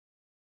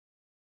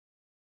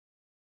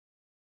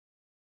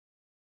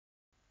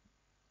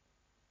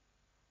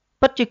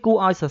តជាគួរ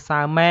ឲ្យសរសើ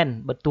រមែន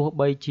បើទោះ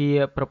បីជា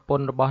ប្រព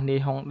ន្ធរបស់នាយ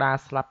ហុងដា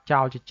ស្លាប់ចោ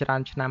លជាច្រើ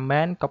នឆ្នាំ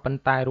មែនក៏ប៉ុ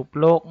ន្តែរូប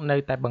លោកនៅ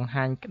តែបង្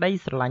ហាញក្តី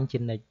ស្រឡាញ់ជា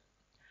និច្ច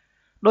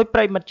ដោយប្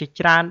រិមិត្តជា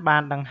ច្រើនបា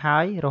នដឹងហើ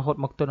យរហូត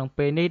មកទល់នឹង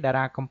ពេលនេះតា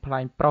រាកំប្លែ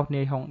ងប្រុស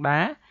នាយហុង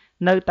ដា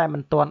នៅតែមិ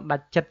នទាន់ដា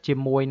ច់ចិត្តជា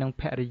មួយនឹង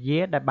ភរិយា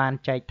ដែលបាន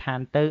ចែកឋាន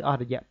ទៅអស់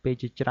រយៈពេល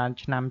ជាច្រើន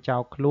ឆ្នាំចោ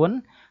លខ្លួន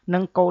និ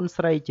ងកូន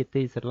ស្រីជា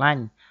ទីស្រឡា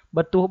ញ់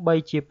បើទោះបី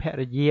ជាភ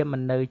រិយាមិ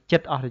ននៅចិ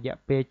ត្តអស់រយៈ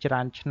ពេលច្រើ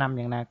នឆ្នាំ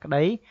យ៉ាងណាក្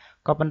តី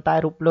ក៏ប៉ុន្តែ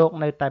រូបលោក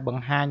នៅតែប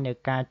ង្ហាញនូវ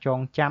ការចង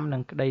ចាំនិ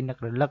ងក្តីនឹក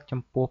រលឹក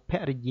ចំពោះភ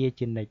រិយា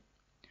ជានិច្ច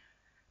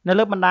នៅ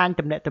លើបណ្ដាញ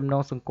ទំនាក់ទំន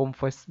ងសង្គម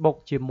Facebook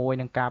ជាមួយ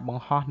នឹងការប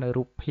ង្ហោះនៅ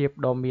រូបភាព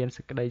ដ៏មាន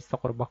សេចក្តីសុ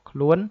ខរបស់ខ្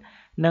លួន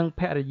និង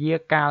ភរិយា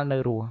កាលនៅ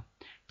រស់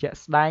ជាក់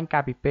ស្ដែងកា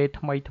លពីពេល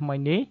ថ្មី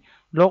នេះ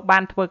លោកបា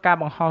នធ្វើការ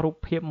បង្ហោះរូប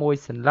ភាពមួយ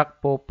សន្លឹក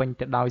ពោពេញ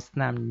ទៅដោយស្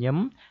នាមញញឹម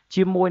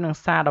ជាមួយនឹង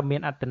សារដ៏មា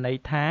នអត្ថន័យ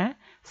ថា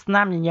ស្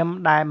នាមញញឹម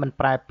ដែលមិន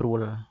ប្រែប្រួ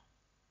ល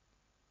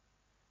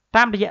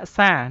តាមរយៈ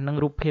សារនិង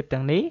រូបភាព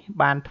ទាំងនេះ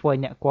បានធ្វើឲ្យ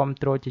អ្នកគាំ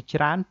ទ្រជាច្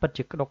រើនពិត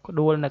ជាក្តុកក្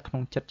តួលនៅក្នុ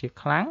ងចិត្តជា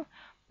ខ្លាំង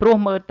ព្រោះ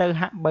មើលទៅ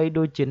ហាក់បី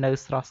ដូចជានៅ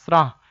ស្រ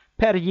ស់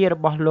ភរិយារ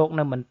បស់លោក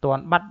នៅមិនទា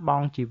ន់បាត់ប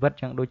ង់ជីវិត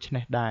យ៉ាងដូច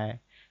នេះដែរ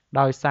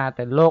ដោយសារ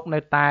តែលោកនៅ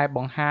តែប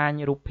ង្ហាញ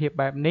រូបភាព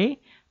បែបនេះ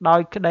ដោ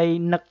យក្តី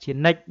នឹកជា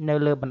និច្ចនៅ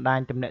លើបណ្ដាញ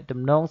ទំនាក់ទំ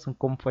នងសង្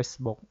គម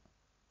Facebook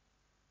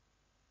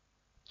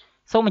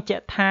សូមបញ្ជា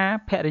ក់ថា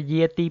ភរិ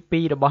យាទី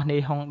2របស់នា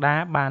យហុងដា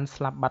បាន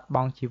ស្លាប់បាត់ប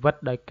ង់ជីវិត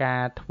ដោយកា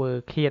រធ្វើ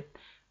ឃាត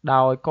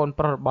ដោយកូន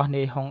ប្រុសរបស់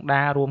នាយហុង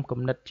ដារួម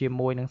គំនិតជា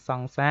មួយនឹងស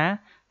ង្សារ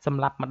ស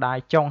ម្រាប់ម្ដាយ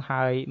ចុង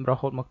ហើយរ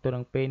ហូតមកទល់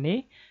នឹងពេលនេះ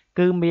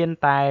គឺមាន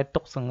តែ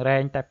ទុកសង្រែ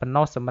ងតែប៉ុណ្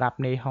ណោះសម្រាប់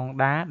នាយហុង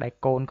ដាដែល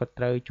កូនក៏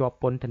ត្រូវជាប់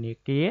ពន្ធនា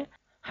គារ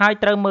ហើយ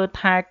ត្រូវមើល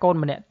ថែកូន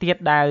ម្នាក់ទៀត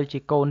ដែលជា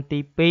កូនទី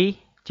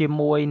2ជា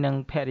មួយនឹង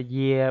ភរិ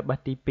យារប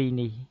ស់ទី2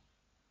នេះ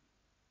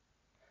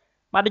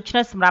បាទដូច្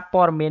នេះសម្រាប់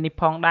ព័ត៌មាននេះ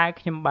ផងដែរ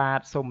ខ្ញុំបាទ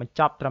សូមបញ្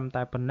ចប់ត្រឹម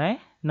តែប៉ុណ្ណេះ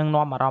និង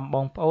នាំអារម្មណ៍ប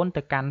ងប្អូន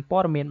ទៅកាន់ព័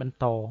ត៌មានបន្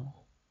ត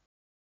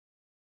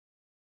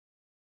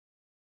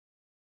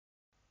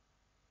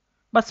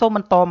បាទសូមប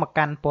ន្តមក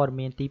កាន់ព័ត៌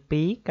មានទី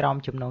2ក្រោម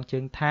ចំណងជើ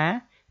ងថា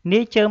នា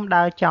យជើម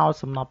ដើរចោល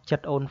សំណប់ចិ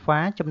ត្តអូនហ្វា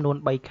ចំនួន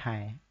3ខែ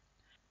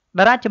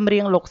តារាចម្រៀ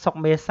ងលោកសុក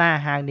មេសា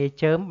ហៅនាយ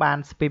ជើមបាន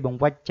ស្ពីប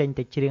ង្វិចចេញ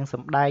ទៅច្រៀងស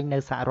ម្ដែងនៅ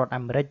សហរដ្ឋ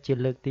អាមេរិកជា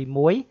លើកទី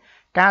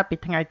1កាលពី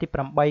ថ្ងៃទី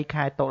8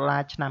ខែតុលា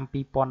ឆ្នាំ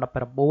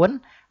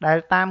2019ដែល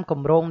តាមគ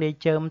ម្រោងនាយ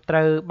ជើមត្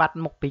រូវបាត់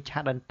មុខពីឆា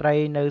កតន្ត្រី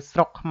នៅស្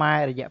រុកខ្មែរ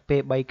រយៈពេ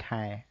ល3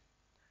ខែ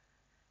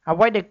អ្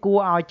វីដែលគួរ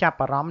ឲ្យចាប់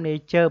អារម្មណ៍នាយ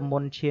ជើមមុ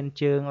នឈាន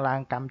ជើងឡើ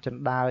ងកម្មជ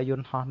ណ្ដើរយ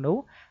ន្តហោះនោះ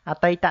អ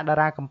តីតតា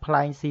រាកំប្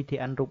លែង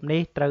CTN រូប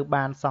នេះត្រូវ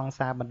បានសង្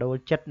សារបណ្ដូល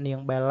ចិត្តនាង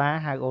បេឡា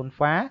ហៅអូន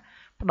ហ្វា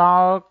ផ្ដ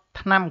ល់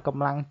ថ្នាំក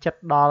ម្លាំងចិត្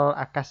តដល់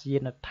អាកាសយា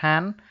នដ្ឋា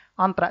ន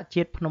អន្តរ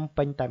ជាតិភ្នំ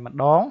ពេញតែម្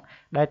ដង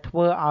ដែលធ្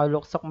វើឲ្យលោ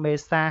កសុកមេ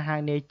សាហៅ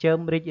នាយជើម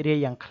រីករាយ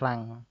យ៉ាងខ្លាំ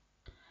ង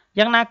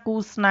យ៉ាងណាគូ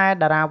ស្នេហ៍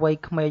តារាវ័យ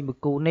ក្មេងមួយ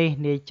គូនេះ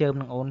នាយជើម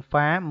និងអូនហ្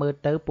វាមើល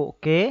ទៅពួក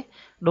គេ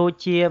ដូច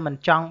ជាមិន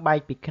ចង់បែក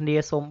ពីគ្នា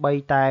សូម្បី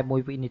តែ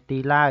1វិនាទី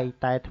ឡើយ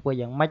តែធ្វើ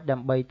យ៉ាងម៉េចដើ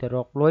ម្បីទៅរ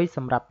កលុយស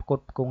ម្រាប់ផ្គ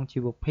ត់ផ្គង់ជី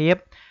វភាព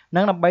និ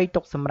ងដើម្បី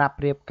ទុកសម្រាប់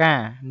រៀបការ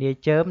នាយ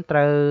ជើមត្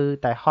រូវ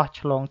តែហោះ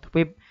ឆ្លងទ្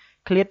វីប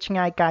ឃ្លាតឆ្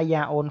ងាយកា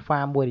យាអូនហ្វា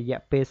មួយរយៈ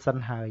ពេលសិន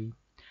ហើយ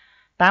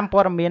តាមព័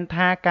ត៌មាន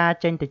ថាការ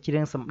ចេញទៅច្រៀ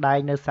ងសម្ដែង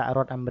នៅសហរ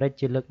ដ្ឋអាមេរិក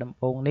ជាលើកដំ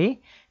បូងនេះ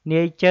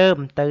នាយជើម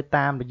ទៅ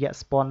តាមរយៈ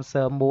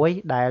sponsor មួយ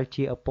ដែល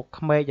ជាឪពុក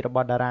ក្មេករប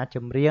ស់តារាច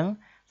ម្រៀង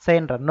សេ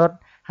នរនុត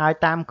ហើយ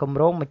តាមគម្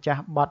រោងម្ចា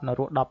ស់បទន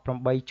រោ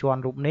18ជា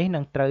ន់រូបនេះនឹ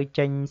ងត្រូវ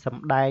ចេញស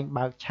ម្ដែង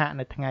បើកឆាក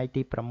នៅថ្ងៃ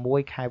ទី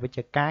6ខែវិច្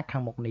ឆិកាខា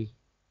ងមុខនេះ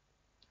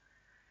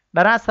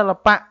តារាសិល្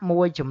បៈ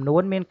មួយចំនួ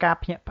នមានការ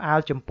ភ្ញាក់ផ្អើល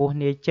ចំពោះ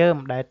នាយជើម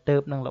ដែលទើ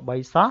បនឹងល្បី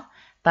សោះ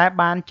តែ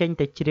បានចេញ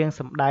ទៅច្រៀង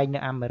សម្ដែងនៅ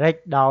អាមេរិក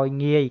ដោយ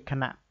ងាយខ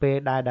ណៈពេល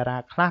ដែលតារា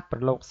ខ្លះប្រ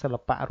ឡូកសិ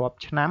ល្បៈរាប់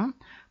ឆ្នាំ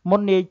មុ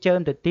ននាយជើម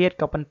ទៅទៀត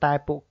ក៏ប៉ុន្តែ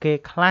ពួកគេ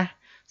ខ្លះ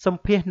ស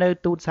ម្ភាសនៅ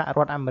ទូតសហរ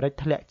ដ្ឋអាមេរិក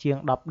ធ្លាក់ជាង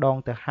10ដង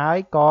ទៅហើយ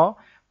ក៏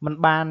មិន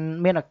បាន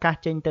មានឱកាស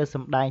ចេញទៅស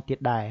ម្ដែងទៀត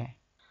ដែរ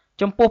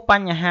ចំពោះប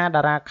ញ្ហា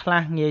តារាខ្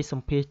លះងាយស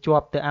ម្ភាសជា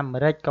ប់ទៅអាមេ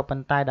រិកក៏ប៉ុ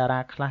ន្តែតា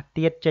រាខ្លះ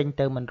ទៀតចេញ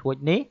ទៅមិនរួច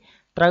នេះ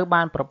ត្រូវ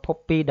បានប្រភព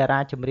ពីតារា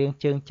ចម្រៀង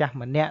ជើងចាស់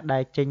ម្នាក់ដែ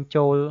លចេញ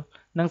ចូល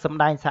និងសម្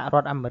ដែងសហរ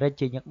ដ្ឋអាមេរិក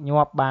ជាញឹក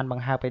ញាប់បានប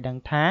ង្ហើបឲ្យដឹង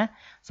ថា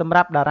សម្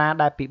រាប់តារា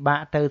ដែលពិបាក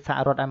ទៅសហ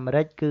រដ្ឋអាមេ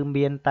រិកគឺ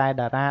មានតែ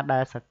តារាដែ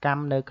លសកម្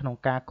មនៅក្នុង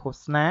ការឃោ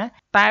សនា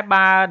តែ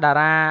បើតា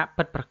រា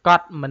ពិតប្រាកដ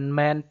មិន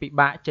មែនពិ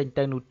បាកចេញ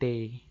ទៅនោះទេ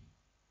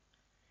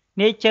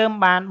នាយជើម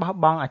បានបោះ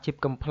បង់អាជីព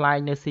កំប្លែង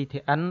នៅ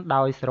CTN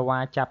ដោយស្រវា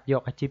ចាប់យ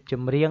កអាជីពច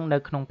ម្រៀងនៅ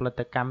ក្នុងផលិ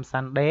តកម្ម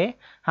Sunday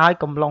ហើយ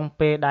កំឡុង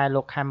ពេលដែល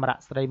លោកខេមរៈ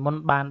ស្រីមុន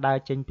បានដើរ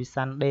ចេញពី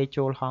Sunday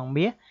ចូលហង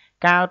មាស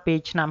កាលពី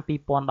ឆ្នាំ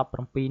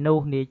2017នោះ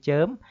នាយជើ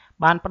ម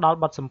បានផ្ដល់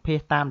បទសម្ភាស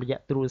ន៍តាមរយៈ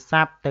ទូរ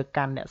ស័ព្ទទៅ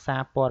កាន់អ្នកសា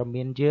រព័ត៌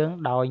មានយើង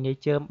ដោយនាយ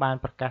ជើមបាន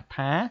ប្រកាស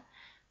ថា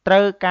ត្រូ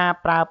វការ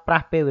ប្រើប្រា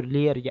ស់ពេលវេ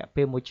លារយៈ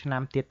ពេល1ឆ្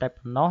នាំទៀតតែ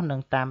ប៉ុណ្ណោះនឹង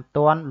តាម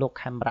ទាន់លោក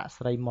ខេមរៈ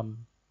ស្រីមុន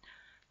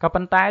ក៏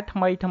ប៉ុន្តែថ្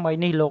មី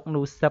នេះលោក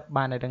នូសឹប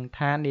បានដឹង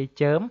ថានាយ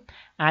ជើម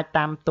អាច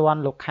តាមទាន់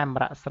លោកខេម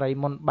រៈស្រី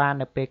មុនបាន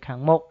នៅពេលខាង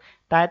មុខ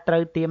តែត្រូ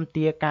វទាម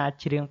ទារការ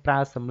ច្រៀងប្រើ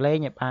សំឡេង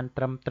ឲ្យបាន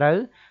ត្រឹមត្រូវ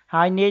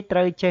ហើយនាយត្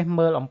រូវចេះ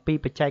មើលអំពី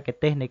បច្ចេក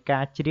ទេសនៃកា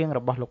រច្រៀងរ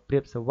បស់លោកព្រា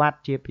ប sovath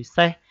ជាពិ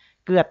សេស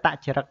គឺអត្ត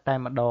ចរិតតែ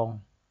ម្ដង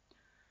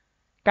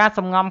ការស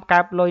ម្ងំ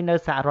កើបលុយនៅ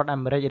សហរដ្ឋអា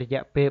មេរិករ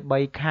យៈពេល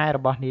3ខែរ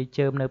បស់នាយ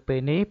ជើមនៅពេល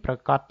នេះប្រ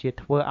កាសជា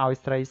ធ្វើឲ្យ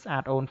ស្រីស្អា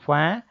តអូនហ្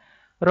វា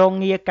រង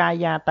ងារកា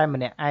យាតែម្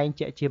នាក់ឯង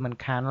ជាក់ជាមិន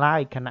ខានឡើ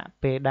យខណៈ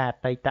ពេលដែលអ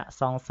តីត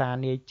សង្សារ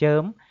នាយជើ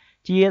ម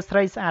ជាស្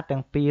រីស្អាតទាំ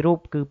ងពីររូប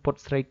គឺពុត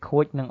ស្រីខួ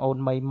ចនិងអូន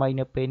មី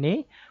នៅពេលនេះ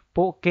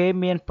ពួកគេ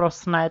មានប្រុស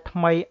ស្នេហ៍ថ្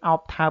មីអោ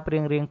បថើប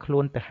រៀងខ្លួ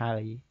នទៅហើ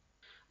យ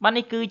បាទ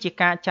នេះគឺជា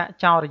ការចាក់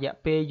ចោលរយៈ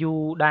ពេលយូ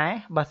រដែរ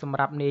បាទសម្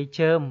រាប់នាយ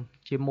ជើម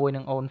ជាមួយ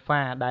នឹងអូនហ្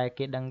វាដែល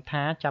គេដឹង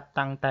ថាចាប់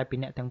តាំងតែពី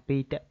អ្នកទាំងពី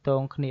រតាក់ទ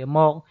ងគ្នាម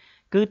ក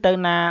គឺទៅ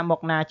ណាម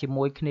កណាជា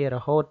មួយគ្នារ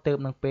ហូតទើប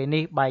នឹងពេល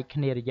នេះបែកគ្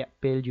នារយៈ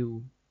ពេលយូរ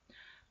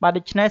បាទ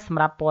ដូច្នេះស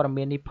ម្រាប់ព័ត៌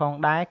មាននេះផង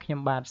ដែរខ្ញុំ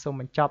បាទសូម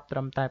បញ្ចប់ត្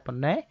រឹមតែប៉ុ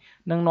ណ្ណេះ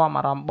នឹងនាំ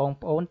អារម្មណ៍បង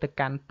ប្អូនទៅ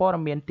កាន់ព័ត៌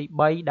មានទី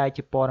3ដែល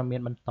ជាព័ត៌មា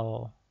នបន្ត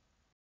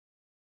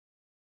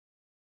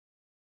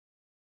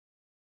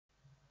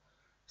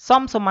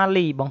សំសូម៉ា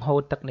លីបង្ហូរ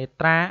ទឹកនេ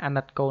ត្រាអា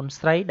ណិតកូន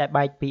ស្រីដែល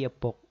បែកពីឪ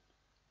ពុក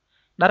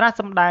តារា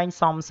សម្ដែង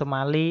សំសូ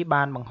ម៉ាលី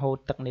បានបង្ហូរ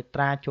ទឹកនេ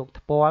ត្រាជោគ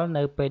ថ្ពាល់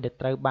នៅពេលដែល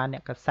ត្រូវបានអ្ន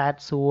កកាសែត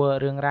សួរ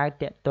រឿងរ៉ាវ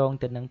ទាក់ទង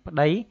ទៅនឹងប្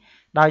តី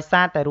ដោយ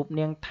សារតែរូប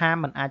នាងថា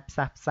មិនអាចផ្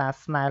សះផ្សា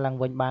ស្នេហ៍ឡើង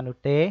វិញបាននោះ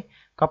ទេ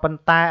ក៏ប៉ុ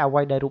ន្តែអ្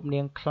វីដែលរូប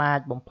នាងខ្លាច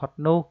បំផុត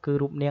នោះគឺ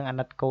រូបនាងអា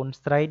ណិតកូន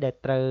ស្រីដែល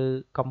ត្រូវ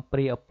កំព្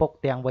រាឪពុក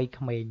ទាំងវ័យ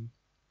ក្មេង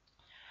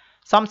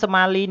សំសូ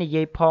ម៉ាលីនិ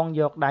យាយផង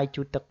យកដៃ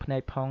ជូតទឹកភ្នែ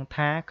កផង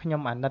ថាខ្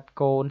ញុំអាណិត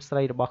កូនស្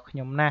រីរបស់ខ្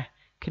ញុំណាស់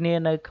គ្នា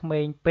នៅក្មេ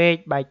ងពេក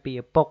បែកពី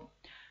ឪពុក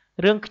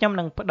រឿងខ្ញុំ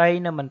នឹងប្តី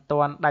នៅមិន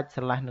ទាន់ដាច់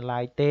ស្រឡះនៅឡើ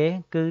យទេ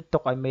គឺទុ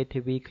កឲ្យមេ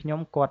ធាវីខ្ញុំ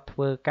គាត់ធ្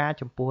វើការ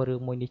ចំពោះរឿ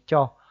ងមួយនេះ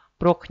ចុះ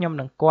ព្រោះខ្ញុំ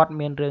នឹងគាត់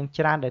មានរឿង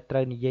ច្រើនដែលត្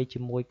រូវនិយាយជា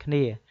មួយគ្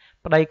នា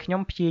ប្តីខ្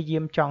ញុំព្យាយា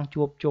មចង់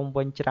ជួបជុំ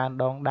វិញច្រើន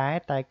ដងដែរ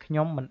តែខ្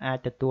ញុំមិនអាច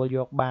ទទួលយ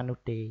កបាននោះ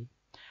ទេ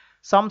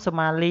សំសូ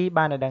ម៉ាលី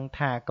បានដឹង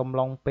ថាកំ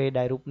ឡុងពេល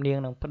ដែលរូបនាង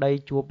និងប្តី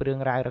ជួបរឿង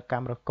រ៉ាវរ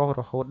កាំរកុស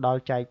រហូតដ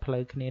ល់ចែកផ្លូ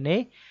វគ្នានេះ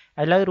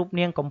ឥឡូវរូប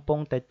នាងកំពុង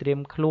តែត្រៀម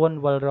ខ្លួន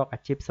វិលរកអា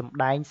ជីពសម្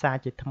ដែងសារ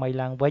ជាថ្មី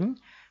ឡើងវិញ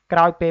ក្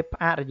រោយពេលផ្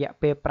អាករយៈ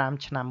ពេល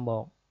5ឆ្នាំម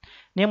ក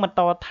នាងបន្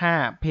តថា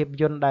ភាព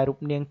យន្តដែលរូប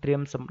នាងត្រៀ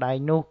មសម្ដែង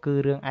នោះគឺ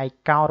រឿងឯ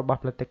កោរបស់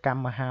ផលិតកម្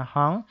មមហាហ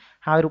ង្ស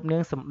ហើយរូបនា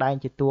ងសម្ដែង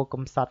ជាតួ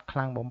កំសត់ខ្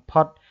លាំងបំ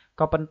ផុត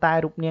ក៏ប៉ុន្តែ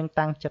រូបនាង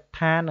តាំងចិត្ត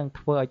ថានឹង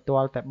ធ្វើឲ្យទា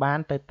ល់តែបាន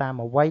ទៅតាម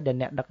អ្វីដែល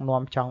អ្នកដឹក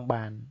នាំចង់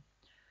បាន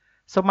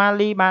សូម៉ា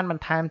លីបានប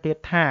ន្ថែមទៀត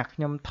ថាខ្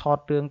ញុំថត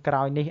រឿងក្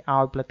រោយនេះ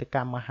ឲ្យផលិតក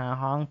ម្មមហា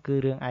ហង្សគឺ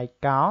រឿងឯ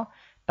កោ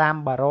តាម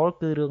បារ៉ូល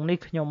គឺរឿងនេះ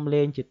ខ្ញុំ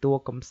លេងជាតួ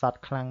កំសត់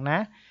ខ្លាំងណា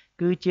ស់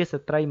គឺជា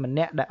ស្ត្រីម្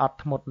នាក់ដែលអត់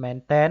ធ្មត់មែន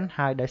តែន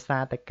ហើយដោយសា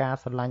រតែការ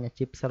ស្រឡាញ់អា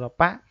ជីពសិល្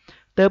បៈ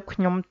ទើបខ្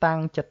ញុំតាំង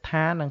ចិត្ត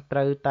ថានឹងត្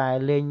រូវតែ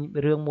លេង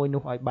រឿងមួយ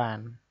នោះឲ្យបាន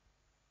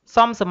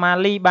សំសូម៉ា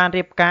លីបាន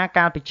រៀបការ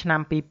កាលពីឆ្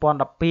នាំ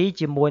2012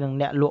ជាមួយនឹង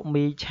អ្នកលក់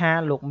មីឆា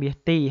លោកមាស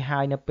ទីហើ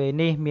យនៅពេល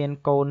នេះមាន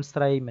កូនស្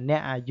រីម្នា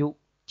ក់អាយុ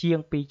ជាង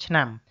2ឆ្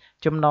នាំ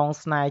ចំណង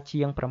ស្នេហ៍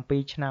ជាង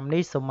7ឆ្នាំ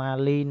នេះសូម៉ា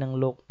លីនិង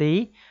លោកទី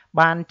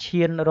បាន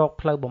ឈានរក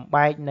ផ្លូវបំ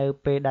បែកនៅ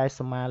ពេលដែល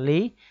សូម៉ាលី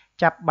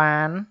ចាប់បា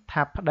ន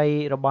ថាប្តី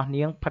របស់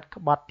នាងផិត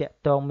ក្បត់តាក់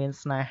ទងមាន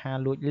ស្នេហា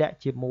លួចលាក់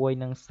ជាមួយ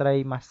នឹងស្រី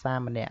ម៉ាសា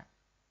ម្នាក់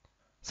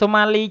សូ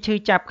ម៉ាលីឈឺ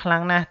ចាប់ខ្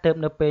លាំងណាស់ទើប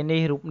នៅពេល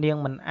នេះរូបនាង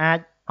មិនអាច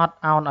អត់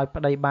ឱនឲ្យ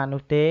ប្តីបាន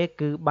នោះទេ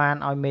គឺបាន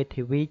ឲ្យមេ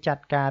ធាវីចា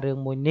ត់ការរឿង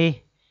មួយនេះ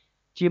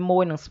ជាមួ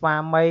យនឹងស្វា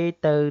មី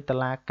ទៅតុ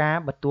លាការ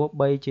បើទោះ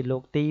បីជាលោ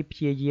កទីព្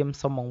យាយាម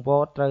សុំអង្វ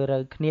រត្រូវរើ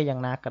គ្នាយ៉ា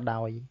ងណាក៏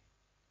ដោយ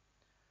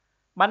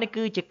បាទនេះ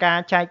គឺជាការ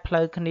ចែកផ្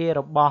លូវគ្នា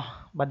របស់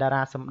តា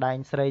រាសម្ដែង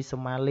ស្រីសូ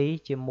ម៉ាលី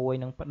ជាមួយ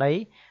នឹងប្តី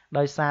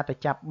ដោយសារតែ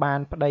ចាប់បាន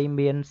ប្តី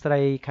មានស្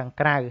រីខាង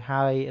ក្រៅ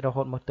ហើយរ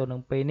ហូតមកទល់នឹ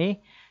ងពេលនេះ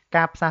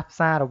ការផ្សះផ្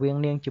សារវាង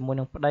នាងជាមួយ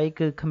នឹងប្តី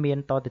គឺគ្មាន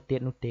តទៅទៀត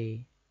នោះទេ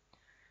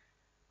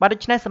បាទដូ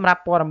ច្នេះសម្រា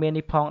ប់ព័ត៌មាន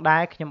នេះផងដែ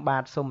រខ្ញុំបា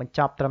ទសូមបញ្ច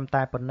ប់ត្រឹម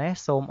តែប៉ុណ្ណេះ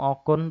សូមអរ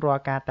គុណរា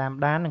ល់ការតាម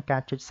ដាននិងកា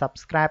រចុច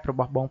Subscribe រប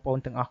ស់បងប្អូន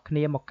ទាំងអស់គ្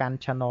នាមកកាន់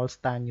Channel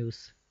StarNews